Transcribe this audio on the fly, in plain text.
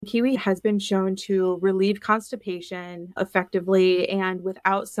Kiwi has been shown to relieve constipation effectively and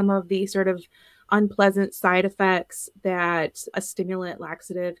without some of the sort of unpleasant side effects that a stimulant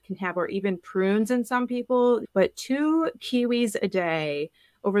laxative can have, or even prunes in some people. But 2 kiwis a day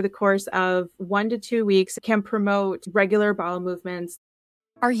over the course of 1 to 2 weeks can promote regular bowel movements.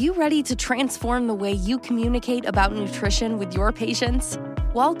 Are you ready to transform the way you communicate about nutrition with your patients?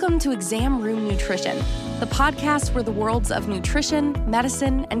 Welcome to Exam Room Nutrition, the podcast where the worlds of nutrition,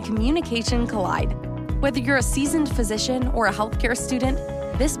 medicine, and communication collide. Whether you're a seasoned physician or a healthcare student,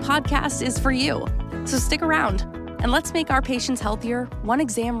 this podcast is for you. So stick around and let's make our patients healthier, one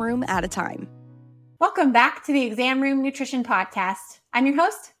exam room at a time. Welcome back to the Exam Room Nutrition Podcast. I'm your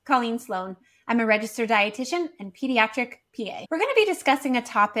host, Colleen Sloan. I'm a registered dietitian and pediatric PA. We're going to be discussing a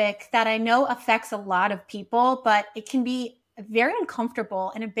topic that I know affects a lot of people, but it can be very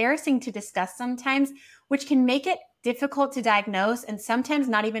uncomfortable and embarrassing to discuss sometimes, which can make it difficult to diagnose and sometimes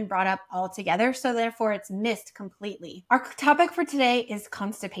not even brought up altogether. So therefore it's missed completely. Our topic for today is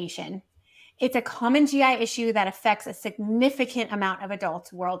constipation. It's a common GI issue that affects a significant amount of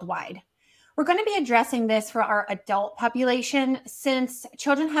adults worldwide. We're going to be addressing this for our adult population since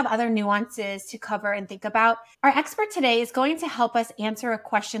children have other nuances to cover and think about. Our expert today is going to help us answer a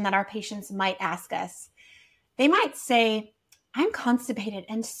question that our patients might ask us. They might say, I'm constipated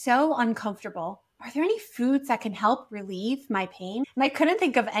and so uncomfortable. Are there any foods that can help relieve my pain? And I couldn't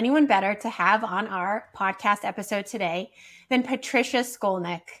think of anyone better to have on our podcast episode today than Patricia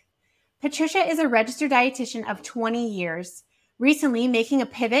Skolnick. Patricia is a registered dietitian of 20 years, recently making a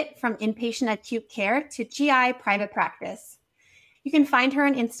pivot from inpatient acute care to GI private practice. You can find her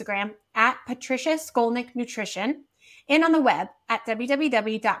on Instagram at Patricia Skolnick Nutrition and on the web at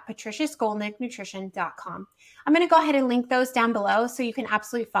www.patriciaskolnicknutrition.com. I'm going to go ahead and link those down below so you can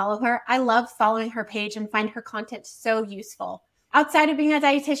absolutely follow her. I love following her page and find her content so useful. Outside of being a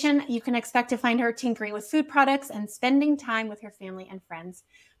dietitian, you can expect to find her tinkering with food products and spending time with her family and friends.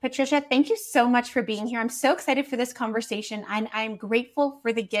 Patricia, thank you so much for being here. I'm so excited for this conversation, and I'm grateful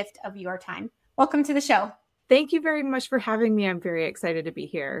for the gift of your time. Welcome to the show. Thank you very much for having me. I'm very excited to be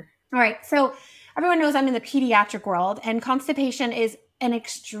here. All right. So everyone knows I'm in the pediatric world, and constipation is an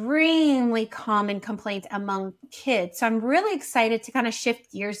extremely common complaint among kids. So I'm really excited to kind of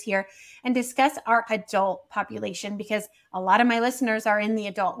shift gears here and discuss our adult population because a lot of my listeners are in the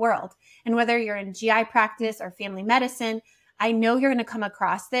adult world. And whether you're in GI practice or family medicine, I know you're going to come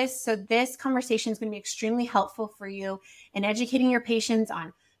across this. So this conversation is going to be extremely helpful for you in educating your patients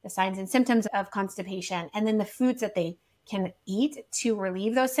on the signs and symptoms of constipation and then the foods that they can eat to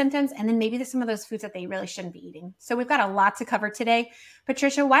relieve those symptoms, and then maybe some of those foods that they really shouldn't be eating. So we've got a lot to cover today.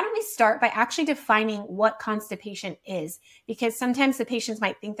 Patricia, why don't we start by actually defining what constipation is? Because sometimes the patients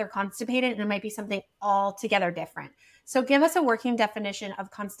might think they're constipated and it might be something altogether different. So give us a working definition of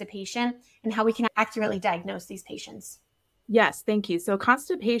constipation and how we can accurately diagnose these patients. Yes, thank you. So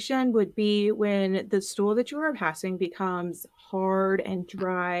constipation would be when the stool that you are passing becomes hard and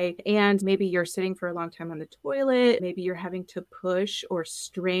dry, and maybe you're sitting for a long time on the toilet. Maybe you're having to push or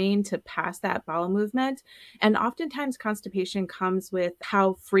strain to pass that bowel movement. And oftentimes constipation comes with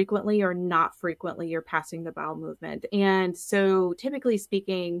how frequently or not frequently you're passing the bowel movement. And so typically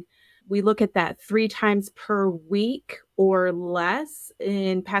speaking, we look at that 3 times per week or less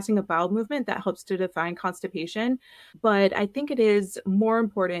in passing a bowel movement. That helps to define constipation. But I think it is more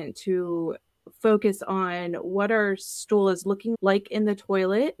important to focus on what our stool is looking like in the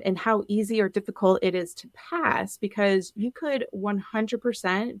toilet and how easy or difficult it is to pass, because you could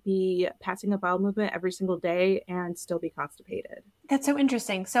 100% be passing a bowel movement every single day and still be constipated. That's so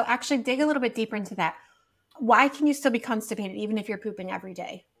interesting. So actually dig a little bit deeper into that. Why can you still be constipated even if you're pooping every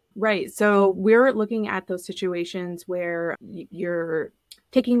day? Right. So we're looking at those situations where you're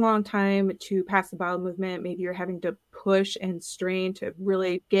taking a long time to pass the bowel movement. Maybe you're having to push and strain to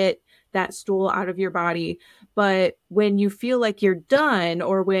really get that stool out of your body. But when you feel like you're done,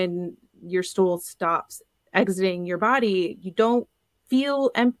 or when your stool stops exiting your body, you don't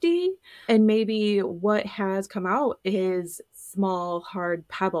feel empty. And maybe what has come out is small, hard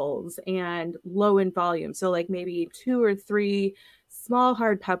pebbles and low in volume. So like maybe 2 or 3 small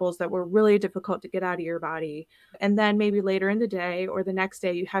hard pebbles that were really difficult to get out of your body. And then maybe later in the day or the next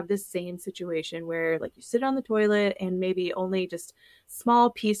day, you have this same situation where like you sit on the toilet and maybe only just small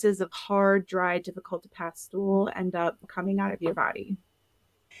pieces of hard, dry, difficult to pass stool end up coming out of your body.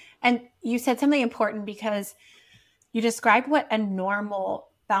 And you said something important because you described what a normal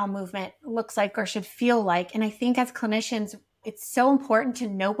bowel movement looks like or should feel like. And I think as clinicians, it's so important to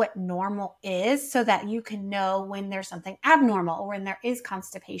know what normal is so that you can know when there's something abnormal or when there is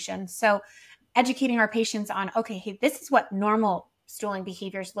constipation. So educating our patients on, okay, hey, this is what normal stooling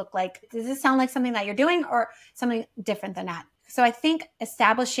behaviors look like? Does this sound like something that you're doing or something different than that? So I think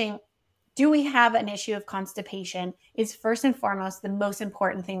establishing, do we have an issue of constipation, is first and foremost the most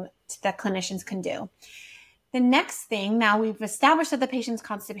important thing that clinicians can do. The next thing, now we've established that the patient's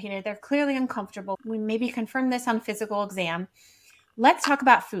constipated, they're clearly uncomfortable. We maybe confirm this on physical exam. Let's talk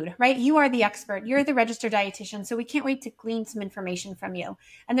about food, right? You are the expert. You're the registered dietitian, so we can't wait to glean some information from you.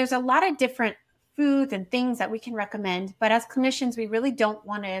 And there's a lot of different foods and things that we can recommend, but as clinicians, we really don't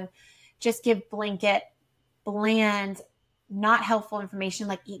want to just give blanket, bland, not helpful information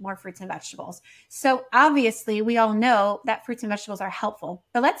like eat more fruits and vegetables. So obviously, we all know that fruits and vegetables are helpful,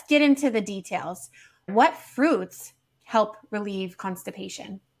 but let's get into the details. What fruits help relieve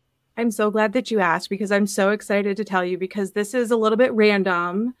constipation? I'm so glad that you asked because I'm so excited to tell you, because this is a little bit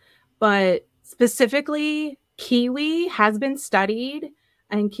random, but specifically kiwi has been studied,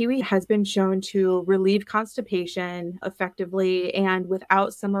 and kiwi has been shown to relieve constipation effectively and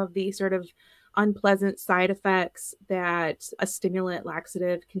without some of the sort of unpleasant side effects that a stimulant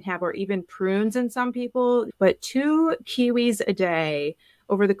laxative can have, or even prunes in some people. But 2 kiwis a day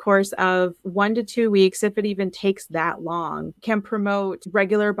over the course of 1 to 2 weeks, if it even takes that long, can promote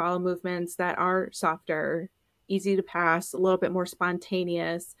regular bowel movements that are softer, easy to pass, a little bit more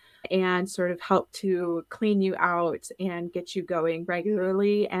spontaneous, and sort of help to clean you out and get you going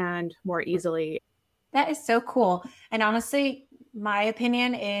regularly and more easily. That is so cool. And honestly, my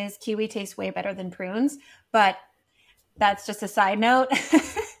opinion is kiwi tastes way better than prunes, but that's just a side note.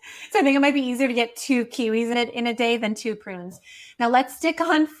 So I think it might be easier to get 2 kiwis in a day than 2 prunes. Now let's stick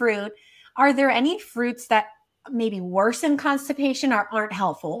on fruit. Are there any fruits that maybe worsen constipation or aren't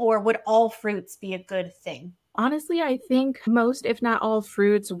helpful, or would all fruits be a good thing? Honestly, I think most, if not all,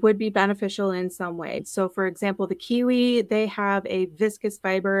 fruits would be beneficial in some way. So for example, the kiwi, they have a viscous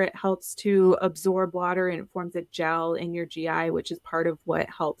fiber. It helps to absorb water and it forms a gel in your GI, which is part of what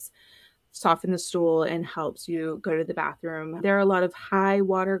helps soften the stool and helps you go to the bathroom. There are a lot of high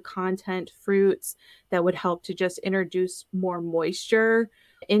water content fruits that would help to just introduce more moisture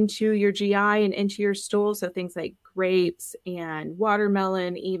into your GI and into your stool. So things like grapes and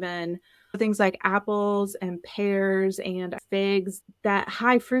watermelon, even things like apples and pears and figs. That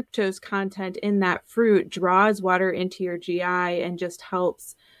high fructose content in that fruit draws water into your GI and just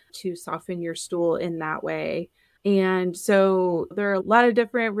helps to soften your stool in that way. And so there are a lot of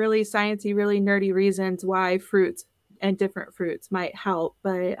different really sciencey, really nerdy reasons why fruits and different fruits might help,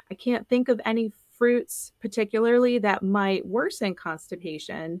 but I can't think of any fruits particularly that might worsen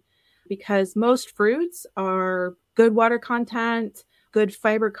constipation, because most fruits are good water content, good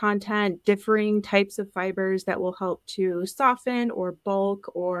fiber content, differing types of fibers that will help to soften or bulk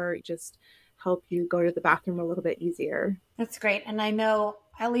or just help you go to the bathroom a little bit easier. That's great. And I know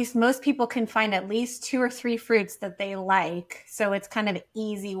at least most people can find at least 2 or 3 fruits that they like. So it's kind of an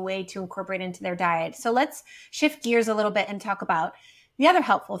easy way to incorporate into their diet. So let's shift gears a little bit and talk about the other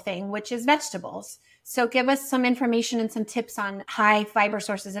helpful thing, which is vegetables. So give us some information and some tips on high fiber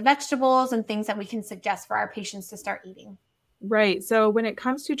sources of vegetables and things that we can suggest for our patients to start eating. Right. So when it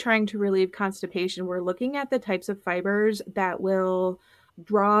comes to trying to relieve constipation, we're looking at the types of fibers that will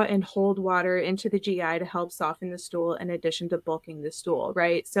draw and hold water into the GI to help soften the stool in addition to bulking the stool,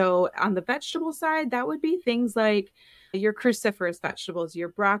 right? So on the vegetable side, that would be things like your cruciferous vegetables, your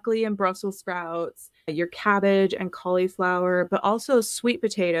broccoli and Brussels sprouts, your cabbage and cauliflower, but also sweet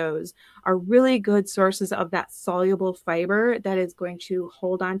potatoes are really good sources of that soluble fiber that is going to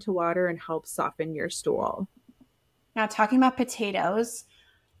hold on to water and help soften your stool. Now, talking about potatoes,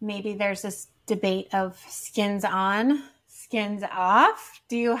 maybe there's this debate of skins on, skins off.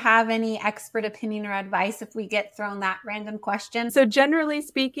 Do you have any expert opinion or advice if we get thrown that random question? So generally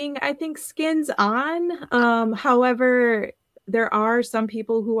speaking, I think skins on. However, there are some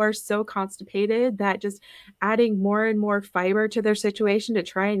people who are so constipated that just adding more and more fiber to their situation to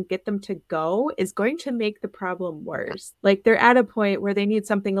try and get them to go is going to make the problem worse. Like they're at a point where they need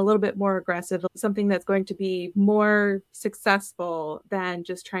something a little bit more aggressive, something that's going to be more successful than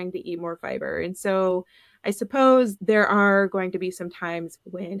just trying to eat more fiber. And so I suppose there are going to be some times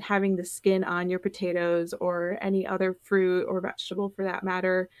when having the skin on your potatoes or any other fruit or vegetable for that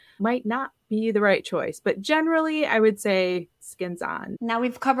matter might not be the right choice. But generally, I would say skins on. Now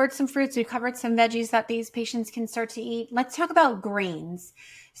we've covered some fruits, we've covered some veggies that these patients can start to eat. Let's talk about grains.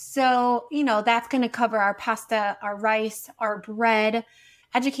 So, that's going to cover our pasta, our rice, our bread.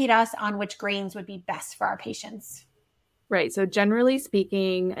 Educate us on which grains would be best for our patients. Right. So generally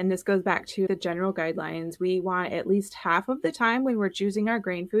speaking, and this goes back to the general guidelines, we want at least half of the time when we're choosing our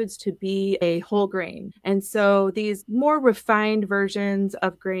grain foods to be a whole grain. And so these more refined versions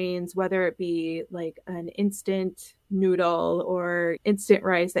of grains, whether it be like an instant noodle or instant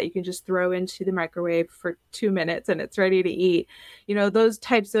rice that you can just throw into the microwave for 2 minutes and it's ready to eat. Those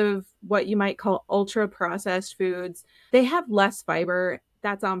types of what you might call ultra processed foods, they have less fiber.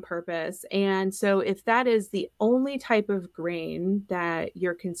 That's on purpose. And so if that is the only type of grain that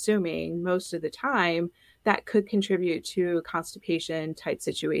you're consuming most of the time, that could contribute to a constipation type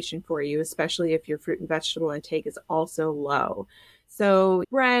situation for you, especially if your fruit and vegetable intake is also low. So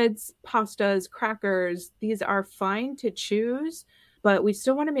breads, pastas, crackers, these are fine to choose, but we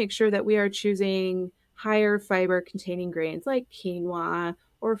still want to make sure that we are choosing higher fiber containing grains like quinoa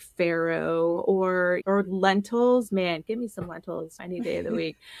or farro or lentils. Man, give me some lentils any day of the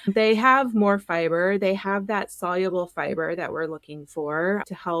week. They have more fiber. They have that soluble fiber that we're looking for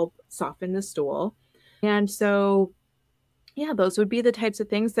to help soften the stool. And so, yeah, those would be the types of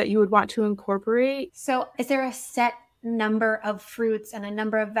things that you would want to incorporate. So is there a set number of fruits and a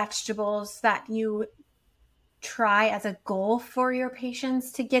number of vegetables that you try as a goal for your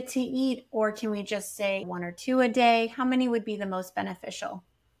patients to get to eat? Or can we just say 1 or 2 a day? How many would be the most beneficial?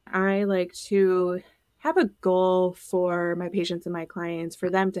 I like to have a goal for my patients and my clients for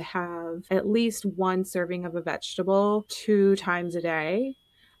them to have at least 1 serving of a vegetable 2 times a day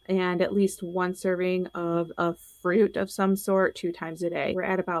and at least 1 serving of a fruit of some sort 2 times a day. We're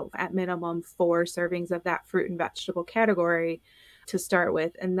at minimum 4 servings of that fruit and vegetable category to start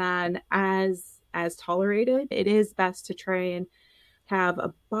with. And then as tolerated, it is best to try and have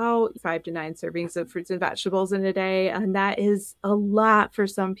about 5 to 9 servings of fruits and vegetables in a day. And that is a lot for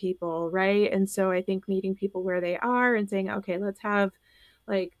some people, right? And so I think meeting people where they are and saying, okay, let's have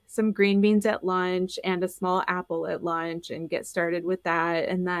like some green beans at lunch and a small apple at lunch and get started with that.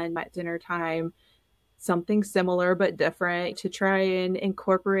 And then at dinner time, something similar but different to try and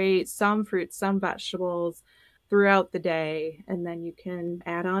incorporate some fruits, some vegetables throughout the day. And then you can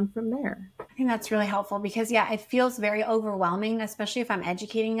add on from there. I think that's really helpful because, yeah, it feels very overwhelming, especially if I'm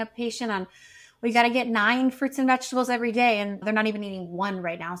educating a patient on, we got to get 9 fruits and vegetables every day. And they're not even eating 1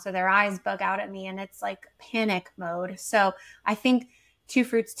 right now. So their eyes bug out at me and it's like panic mode. So I think 2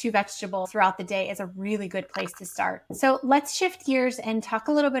 fruits, 2 vegetables throughout the day is a really good place to start. So let's shift gears and talk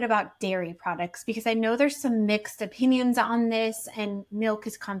a little bit about dairy products, because I know there's some mixed opinions on this, and milk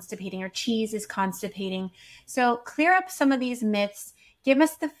is constipating or cheese is constipating. So clear up some of these myths. Give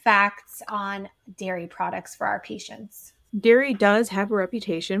us the facts on dairy products for our patients. Dairy does have a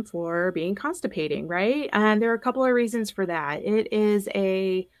reputation for being constipating, right? And there are a couple of reasons for that. It is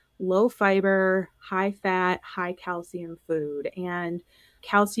a low fiber, high fat, high calcium food. And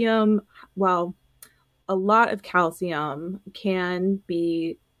calcium, well, a lot of calcium can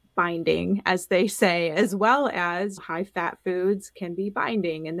be binding, as they say, as well as high fat foods can be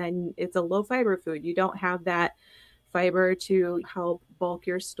binding. And then it's a low fiber food. You don't have that fiber to help bulk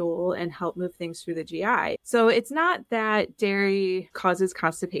your stool and help move things through the GI. So it's not that dairy causes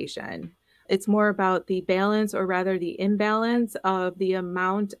constipation. It's more about the balance, or rather the imbalance of the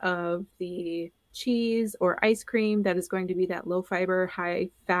amount of the cheese or ice cream that is going to be that low fiber, high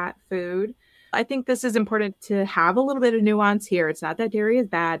fat food. I think this is important to have a little bit of nuance here. It's not that dairy is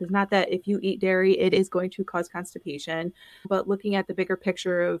bad. It's not that if you eat dairy, it is going to cause constipation. But looking at the bigger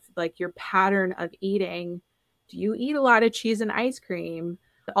picture of like your pattern of eating, do you eat a lot of cheese and ice cream?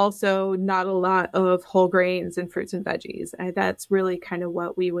 Also, not a lot of whole grains and fruits and veggies. That's really kind of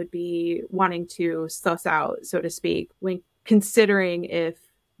what we would be wanting to suss out, so to speak, when considering if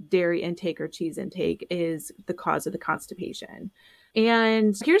dairy intake or cheese intake is the cause of the constipation.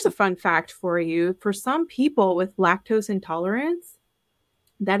 And here's a fun fact for you. For some people with lactose intolerance,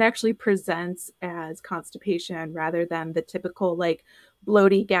 that actually presents as constipation rather than the typical like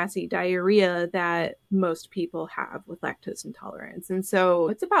bloaty, gassy diarrhea that most people have with lactose intolerance. And so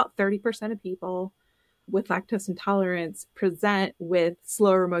it's about 30% of people with lactose intolerance present with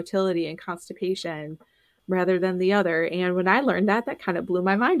slower motility and constipation rather than the other. And when I learned that, that kind of blew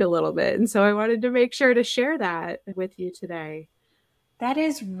my mind a little bit. And so I wanted to make sure to share that with you today. That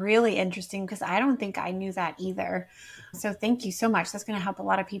is really interesting because I don't think I knew that either. So thank you so much. That's going to help a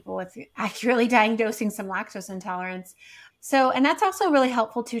lot of people with accurately diagnosing some lactose intolerance. So, and that's also really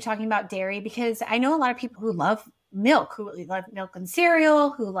helpful too, talking about dairy, because I know a lot of people who love milk, who love milk in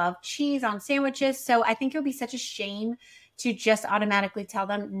cereal, who love cheese on sandwiches. So I think it would be such a shame to just automatically tell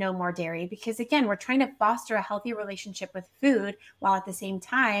them no more dairy, because again, we're trying to foster a healthy relationship with food while at the same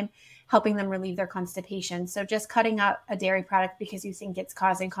time helping them relieve their constipation. So just cutting out a dairy product because you think it's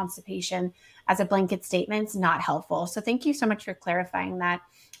causing constipation as a blanket statement is not helpful. So thank you so much for clarifying that.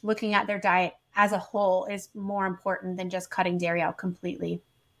 Looking at their diet as a whole is more important than just cutting dairy out completely.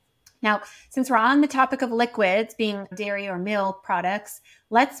 Now, since we're on the topic of liquids, being dairy or milk products,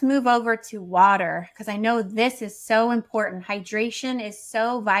 let's move over to water, because I know this is so important. Hydration is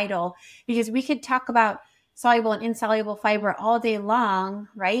so vital, because we could talk about soluble and insoluble fiber all day long,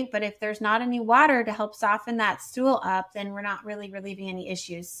 right? But if there's not any water to help soften that stool up, then we're not really relieving any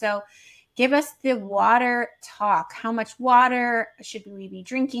issues. So give us the water talk. How much water should we be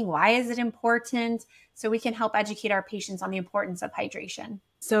drinking? Why is it important? So we can help educate our patients on the importance of hydration.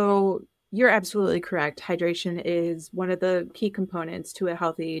 So you're absolutely correct. Hydration is one of the key components to a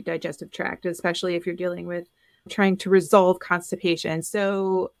healthy digestive tract, especially if you're dealing with trying to resolve constipation.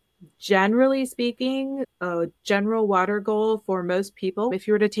 So generally speaking, a general water goal for most people, if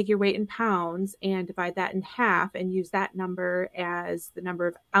you were to take your weight in pounds and divide that in half and use that number as the number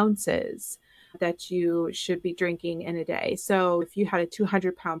of ounces that you should be drinking in a day. So if you had a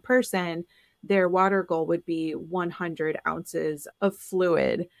 200-pound person, their water goal would be 100 ounces of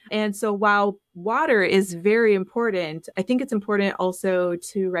fluid. And so while water is very important, I think it's important also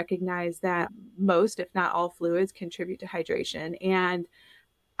to recognize that most, if not all, fluids contribute to hydration. And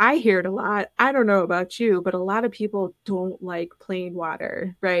I hear it a lot. I don't know about you, but a lot of people don't like plain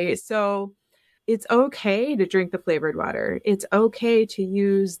water, right? So it's okay to drink the flavored water. It's okay to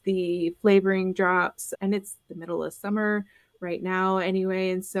use the flavoring drops. And it's the middle of summer right now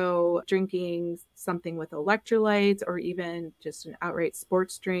anyway. And so drinking something with electrolytes or even just an outright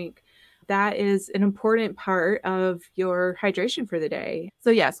sports drink, that is an important part of your hydration for the day.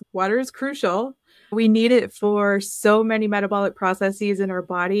 So yes, water is crucial. We need it for so many metabolic processes in our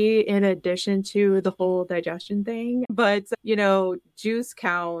body, in addition to the whole digestion thing. But, juice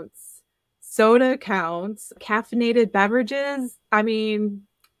counts, soda counts, caffeinated beverages. I mean,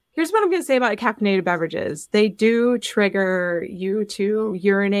 here's what I'm going to say about caffeinated beverages. They do trigger you to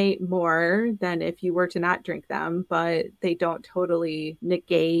urinate more than if you were to not drink them, but they don't totally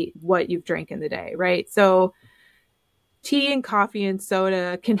negate what you've drank in the day, right? So tea and coffee and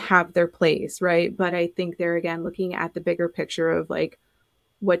soda can have their place, right? But I think they're, again, looking at the bigger picture of like,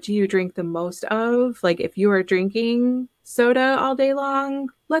 what do you drink the most of? Like if you are drinking soda all day long,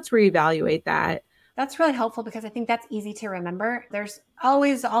 let's reevaluate that. That's really helpful because I think that's easy to remember. There's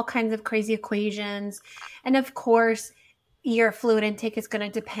always all kinds of crazy equations. And of course, your fluid intake is going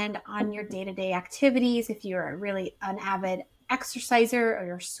to depend on your day-to-day activities. If you're really an avid exerciser or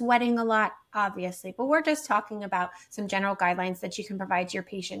you're sweating a lot, obviously. But we're just talking about some general guidelines that you can provide to your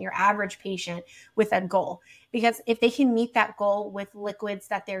patient, your average patient, with a goal. Because if they can meet that goal with liquids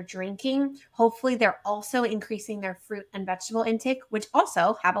that they're drinking, hopefully they're also increasing their fruit and vegetable intake, which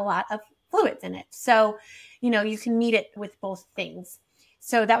also have a lot of fluids in it. So, you can meet it with both things.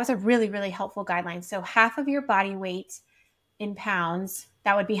 So that was a really, really helpful guideline. So half of your body weight in pounds,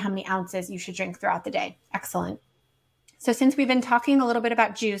 that would be how many ounces you should drink throughout the day. Excellent. So since we've been talking a little bit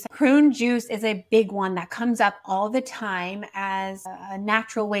about juice, prune juice is a big one that comes up all the time as a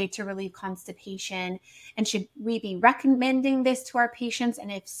natural way to relieve constipation. And should we be recommending this to our patients?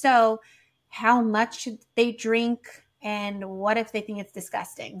 And if so, how much should they drink? And what if they think it's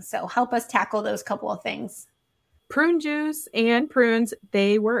disgusting? So help us tackle those couple of things. Prune juice and prunes,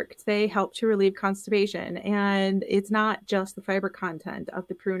 they work. They help to relieve constipation. And it's not just the fiber content of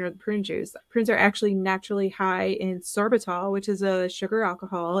the prune or the prune juice. Prunes are actually naturally high in sorbitol, which is a sugar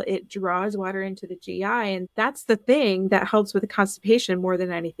alcohol. It draws water into the GI. And that's the thing that helps with the constipation more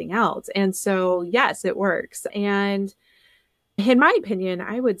than anything else. And so, yes, it works. And in my opinion,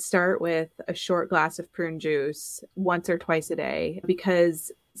 I would start with a short glass of prune juice once or twice a day,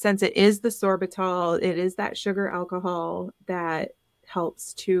 because since it is the sorbitol, it is that sugar alcohol that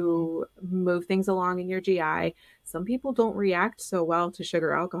helps to move things along in your GI. Some people don't react so well to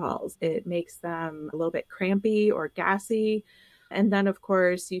sugar alcohols. It makes them a little bit crampy or gassy. And then, of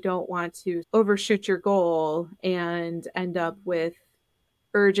course, you don't want to overshoot your goal and end up with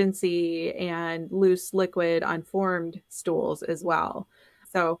urgency and loose liquid unformed stools as well.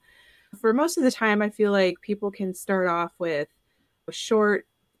 So for most of the time, I feel like people can start off with a short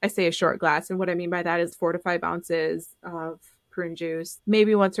glass. And what I mean by that is 4 to 5 ounces of prune juice,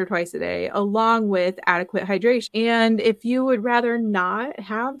 maybe once or twice a day, along with adequate hydration. And if you would rather not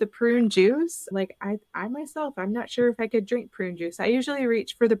have the prune juice, like I myself, I'm not sure if I could drink prune juice. I usually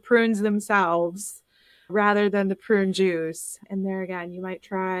reach for the prunes themselves rather than the prune juice. And there again, you might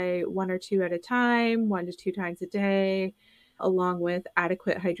try 1 or 2 at a time, 1 to 2 times a day, along with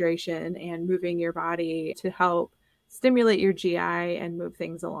adequate hydration and moving your body to help stimulate your GI and move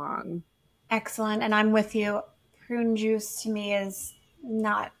things along. Excellent. And I'm with you. Prune juice to me is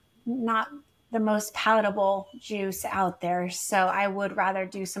not the most palatable juice out there. So I would rather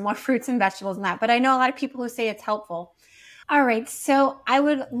do some more fruits and vegetables than that. But I know a lot of people who say it's helpful. All right. So I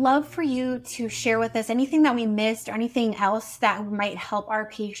would love for you to share with us anything that we missed or anything else that might help our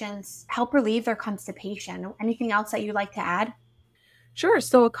patients help relieve their constipation. Anything else that you'd like to add? Sure.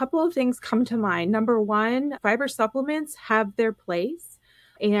 So a couple of things come to mind. Number one, fiber supplements have their place.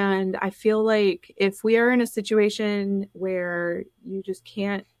 And I feel like if we are in a situation where you just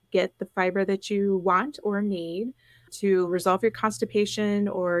can't get the fiber that you want or need to resolve your constipation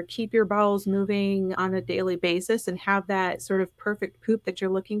or keep your bowels moving on a daily basis and have that sort of perfect poop that you're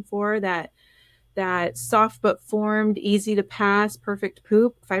looking for, that soft but formed, easy to pass, perfect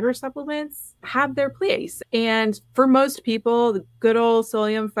poop, fiber supplements have their place. And for most people, the good old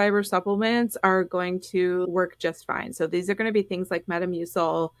psyllium fiber supplements are going to work just fine. So these are going to be things like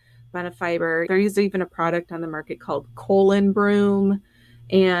Metamucil, Benefiber. There's even a product on the market called Colon Broom.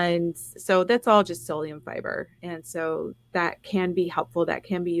 And so that's all just psyllium fiber. And so that can be helpful. That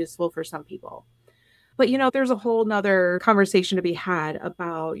can be useful for some people. But, there's a whole nother conversation to be had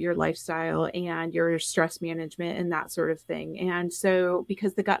about your lifestyle and your stress management and that sort of thing. And so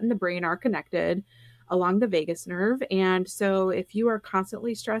because the gut and the brain are connected along the vagus nerve. And so if you are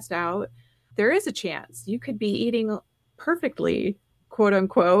constantly stressed out, there is a chance you could be eating perfectly, quote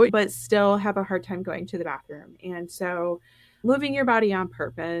unquote, but still have a hard time going to the bathroom. And so moving your body on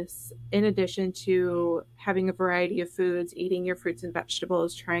purpose, in addition to having a variety of foods, eating your fruits and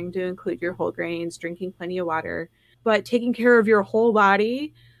vegetables, trying to include your whole grains, drinking plenty of water, but taking care of your whole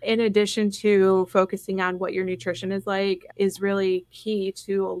body, in addition to focusing on what your nutrition is like, is really key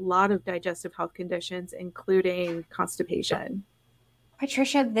to a lot of digestive health conditions, including constipation.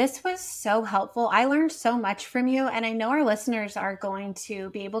 Patricia, this was so helpful. I learned so much from you, and I know our listeners are going to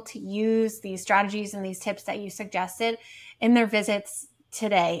be able to use these strategies and these tips that you suggested in their visits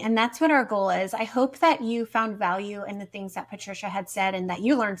today. And that's what our goal is. I hope that you found value in the things that Patricia had said and that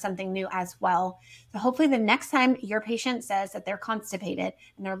you learned something new as well. So hopefully the next time your patient says that they're constipated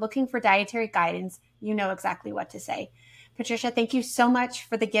and they're looking for dietary guidance, you know exactly what to say. Patricia, thank you so much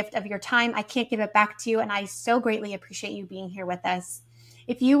for the gift of your time. I can't give it back to you, and I so greatly appreciate you being here with us.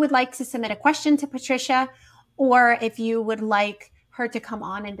 If you would like to submit a question to Patricia, or if you would like her to come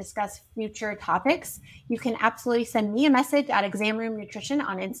on and discuss future topics, you can absolutely send me a message at Exam Room Nutrition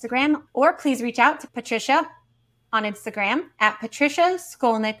on Instagram, or please reach out to Patricia on Instagram at Patricia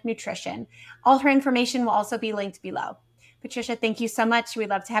Skolnick Nutrition. All her information will also be linked below. Patricia, thank you so much. We'd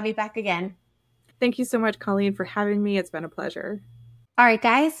love to have you back again. Thank you so much, Colleen, for having me. It's been a pleasure. All right,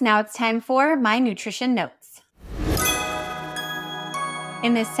 guys, now it's time for my nutrition notes.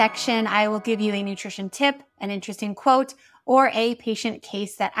 In this section, I will give you a nutrition tip, an interesting quote, or a patient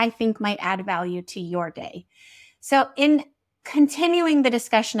case that I think might add value to your day. So in continuing the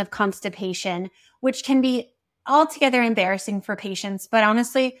discussion of constipation, which can be altogether embarrassing for patients, but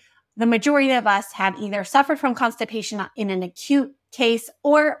honestly, the majority of us have either suffered from constipation in an acute case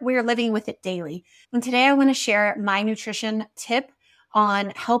or we're living with it daily. And today I want to share my nutrition tip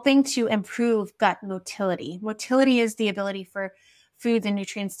on helping to improve gut motility. Motility is the ability for foods and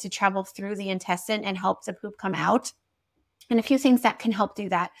nutrients to travel through the intestine and help the poop come out. And a few things that can help do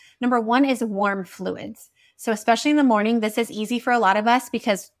that. Number one is warm fluids. So especially in the morning, this is easy for a lot of us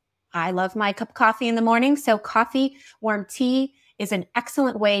because I love my cup of coffee in the morning. So coffee, warm tea is an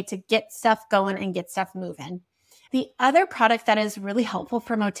excellent way to get stuff going and get stuff moving. The other product that is really helpful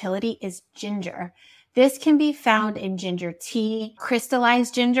for motility is ginger. This can be found in ginger tea,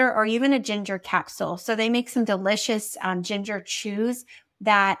 crystallized ginger, or even a ginger capsule. So they make some delicious ginger chews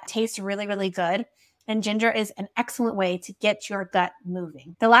that taste really, really good. And ginger is an excellent way to get your gut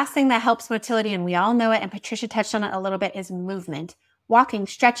moving. The last thing that helps motility, and we all know it, and Patricia touched on it a little bit, is movement. Walking,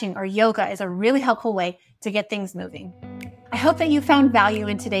 stretching, or yoga is a really helpful way to get things moving. I hope that you found value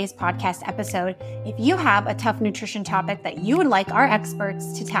in today's podcast episode. If you have a tough nutrition topic that you would like our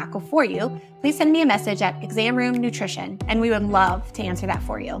experts to tackle for you, please send me a message at Exam Room Nutrition, and we would love to answer that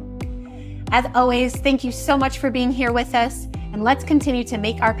for you. As always, thank you so much for being here with us, and let's continue to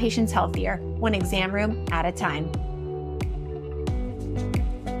make our patients healthier, one exam room at a time.